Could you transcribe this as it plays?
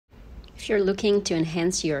If you're looking to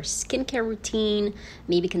enhance your skincare routine,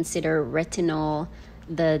 maybe consider retinol,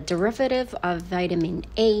 the derivative of vitamin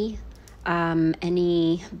A.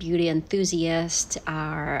 Any beauty enthusiasts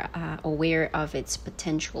are aware of its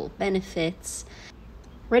potential benefits.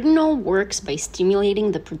 Retinol works by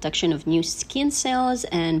stimulating the production of new skin cells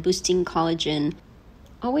and boosting collagen.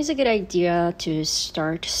 Always a good idea to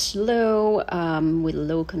start slow with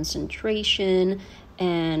low concentration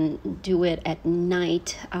and do it at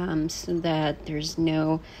night so that there's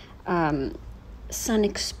no sun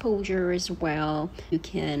exposure as well. You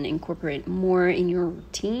can incorporate more in your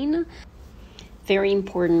routine. Very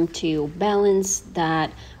important to balance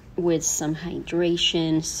that with some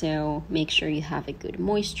hydration, so make sure you have a good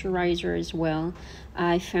moisturizer as well.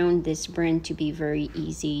 I found this brand to be very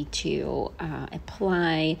easy to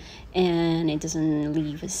apply, and it doesn't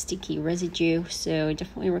leave a sticky residue, so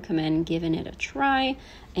definitely recommend giving it a try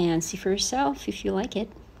and see for yourself if you like it.